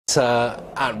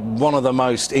One of the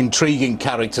most intriguing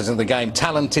characters in the game,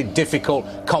 talented, difficult,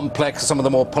 complex, some of the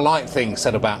more polite things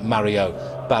said about Mario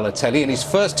Balotelli. In his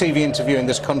first TV interview in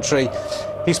this country,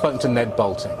 he spoke to Ned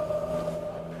Bolton.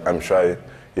 I'm shy,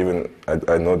 even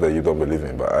I know that you don't believe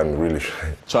me, but I'm really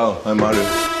shy. Ciao, I'm Mario.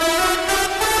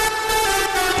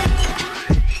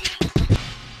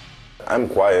 I'm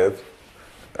quiet,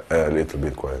 a little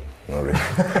bit quiet, not really.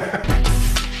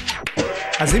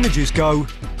 As images go,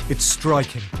 it's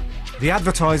striking. The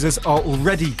advertisers are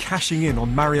already cashing in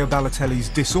on Mario Balotelli's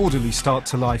disorderly start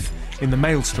to life in the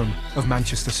maelstrom of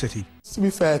Manchester City. To be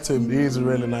fair to him, he's a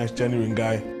really nice, genuine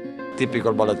guy.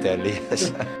 Typical Balotelli,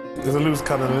 yes. There's a loose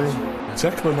cannon, isn't he?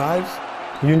 Checking the knives.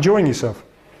 Are you enjoying yourself?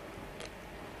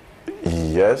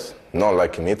 Yes, not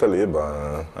like in Italy,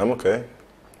 but I'm okay.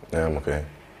 Yeah, I'm okay.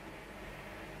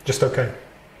 Just okay?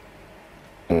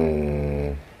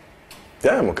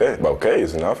 Yeah, I'm okay. But okay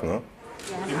is enough, no?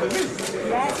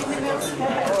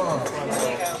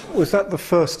 Was that the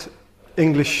first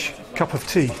English cup of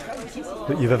tea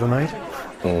that you've ever made?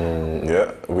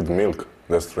 Yeah, with milk.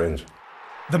 That's strange.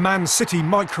 The Man City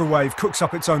microwave cooks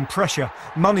up its own pressure.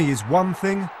 Money is one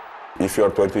thing. If you're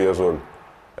 20 years old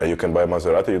and you can buy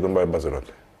Maserati, you don't buy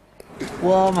Maserati.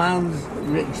 Poor man,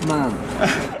 rich man.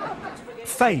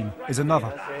 Fame is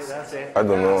another. I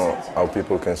don't know how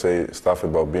people can say stuff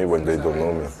about me when they don't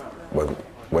know me. But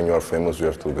when you are famous, you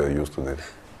have to get used to this.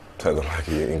 I don't like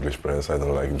the English press, I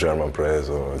don't like German press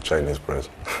or Chinese press.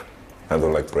 I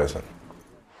don't like press.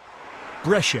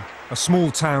 Brescia, a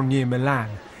small town near Milan.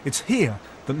 It's here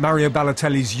that Mario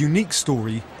Balotelli's unique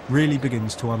story really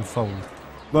begins to unfold.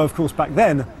 Though, of course, back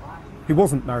then, he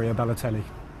wasn't Mario Balotelli.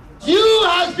 You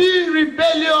have been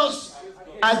rebellious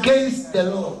against the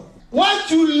law.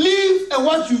 What you live and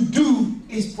what you do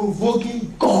is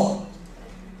provoking God.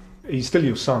 He's still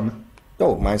your son.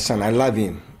 Oh, my son, I love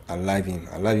him. I love him.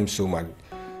 I love him so much.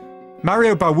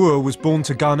 Mario Balotelli was born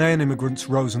to Ghanaian immigrants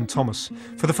Rose and Thomas.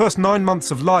 For the first 9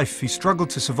 months of life, he struggled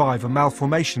to survive a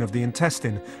malformation of the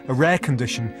intestine, a rare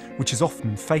condition which is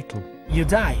often fatal. You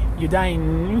die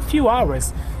in a few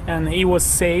hours, and he was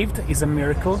saved. It's a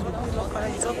miracle.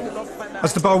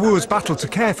 As the Balotellis battled to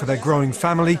care for their growing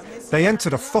family, they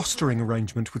entered a fostering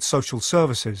arrangement with social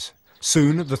services.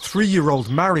 Soon, the 3-year-old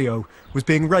Mario was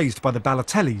being raised by the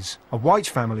Balotellis, a white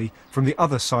family from the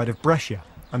other side of Brescia,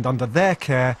 and under their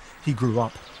care, he grew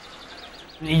up.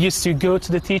 He used to go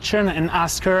to the teacher and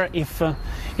ask her if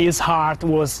his heart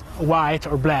was white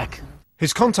or black.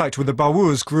 His contact with the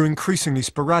Balotellis grew increasingly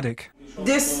sporadic.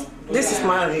 This is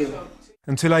Mario.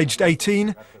 Until aged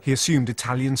 18, he assumed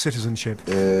Italian citizenship.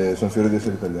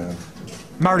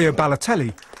 Mario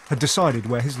Balotelli had decided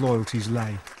where his loyalties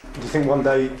lay. Do you think one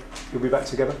day you'll be back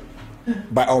together?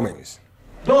 By all means.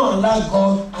 Don't allow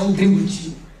God angry with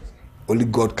you. Only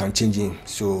God can change him.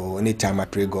 So anytime I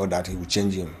pray God that he will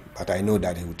change him, but I know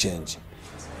that he will change.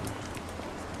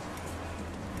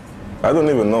 I don't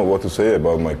even know what to say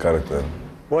about my character.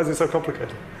 Why is it so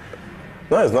complicated?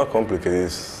 No, it's not complicated,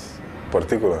 it's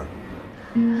particular.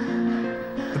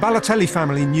 The Balotelli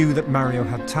family knew that Mario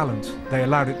had talent. They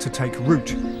allowed it to take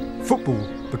root. Football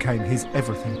became his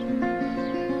everything.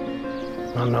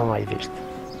 Non ho mai visto.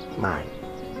 Mai.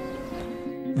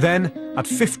 Then, at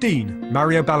 15,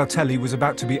 Mario Balotelli was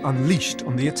about to be unleashed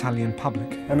on the Italian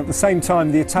public. And at the same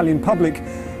time, the Italian public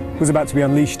was about to be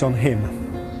unleashed on him.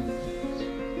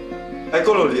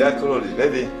 Eccolo lì,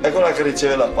 vedi? Eccola che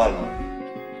riceve la palma.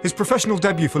 His professional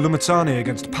debut for Lumezzane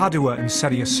against Padua in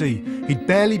Serie C, he'd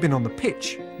barely been on the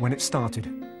pitch when it started.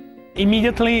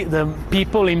 Immediately, the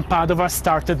people in Padua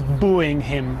started booing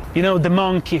him. You know, the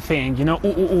monkey thing, you know,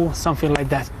 ooh, something like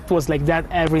that. It was like that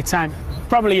every time.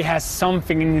 Probably he has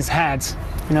something in his head,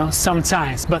 you know,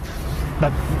 sometimes, but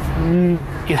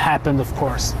it happened, of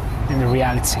course, in the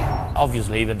reality.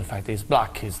 Obviously, even the fact that he's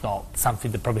black is not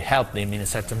something that probably helped him in a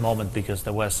certain moment, because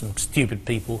there were some stupid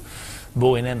people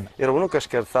booing him. Era uno che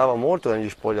scherzava molto negli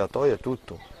spogliatoi e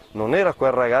tutto. Non era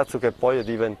quel ragazzo che poi è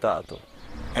diventato.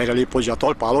 Era lì poggiato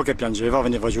al palo che piangeva,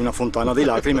 veniva giù una fontana di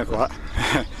lacrime qua.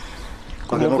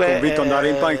 Quando abbiamo convinto ad andare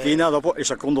in panchina, dopo il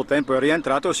secondo tempo è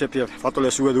rientrato, si è fatto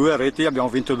le sue 2 reti, abbiamo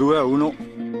vinto 2-1.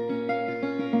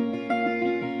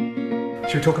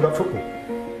 Should we talk about football?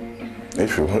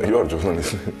 If you are a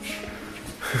journalist.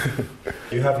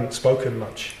 You haven't spoken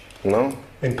much. No?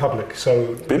 In public,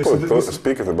 so... People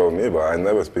speak about me, but I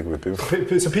never speak with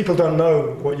people. So people don't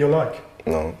know what you're like?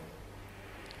 No.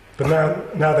 But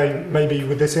now they, maybe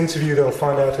with this interview, they'll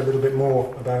find out a little bit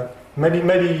more about... Maybe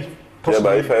possibly... Yeah,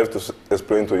 but if I have to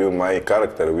explain to you my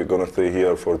character, we're going to stay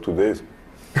here for 2 days.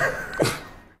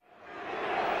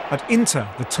 At Inter,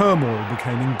 the turmoil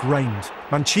became ingrained.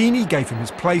 Mancini gave him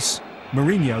his place,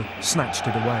 Mourinho snatched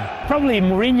it away. Probably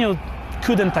Mourinho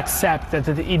couldn't accept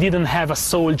that he didn't have a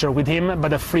soldier with him,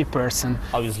 but a free person.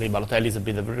 Obviously, Balotelli is a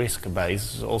bit of a risk, but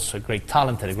he's also a great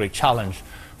talent and a great challenge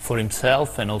for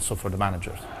himself and also for the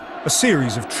managers. A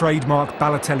series of trademark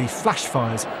Balotelli flash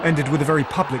fires ended with a very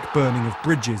public burning of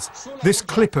bridges. This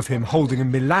clip of him holding a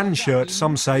Milan shirt,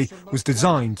 some say, was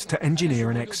designed to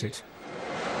engineer an exit.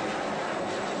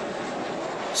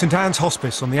 St Anne's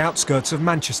Hospice on the outskirts of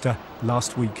Manchester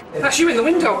last week. That's you in the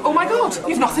window. Oh my God,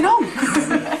 you've nothing on.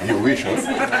 You wish, huh?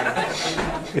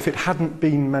 If it hadn't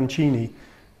been Mancini,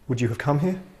 would you have come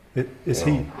here? Is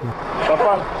he?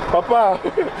 Papa.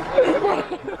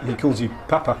 He calls you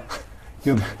Papa.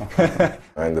 I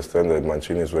understand that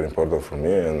Mancini is very important for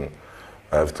me and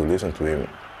I have to listen to him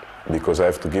because I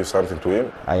have to give something to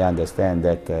him. I understand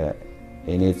that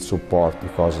he needs support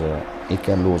because he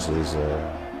can lose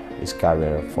his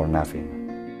career for nothing.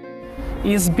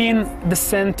 He's been the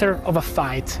center of a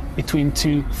fight between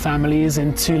two families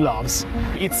and two loves.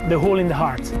 It's the hole in the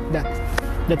heart.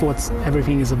 That's what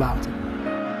everything is about.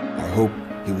 I hope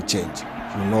he will change.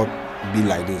 He will not be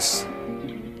like this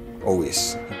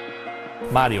always.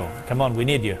 Mario, come on, we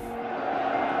need you.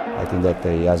 I think that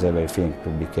he has everything to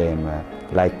become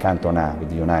like Cantona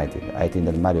with United. I think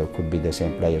that Mario could be the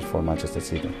same player for Manchester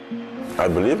City. I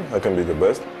believe I can be the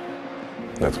best.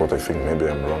 That's what I think. Maybe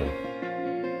I'm wrong.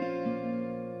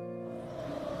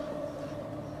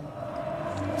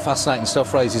 Fascinating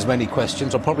stuff, raises many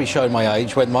questions. I'm probably showing my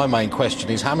age when my main question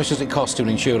is how much does it cost to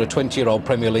insure a 20-year-old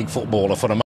Premier League footballer for a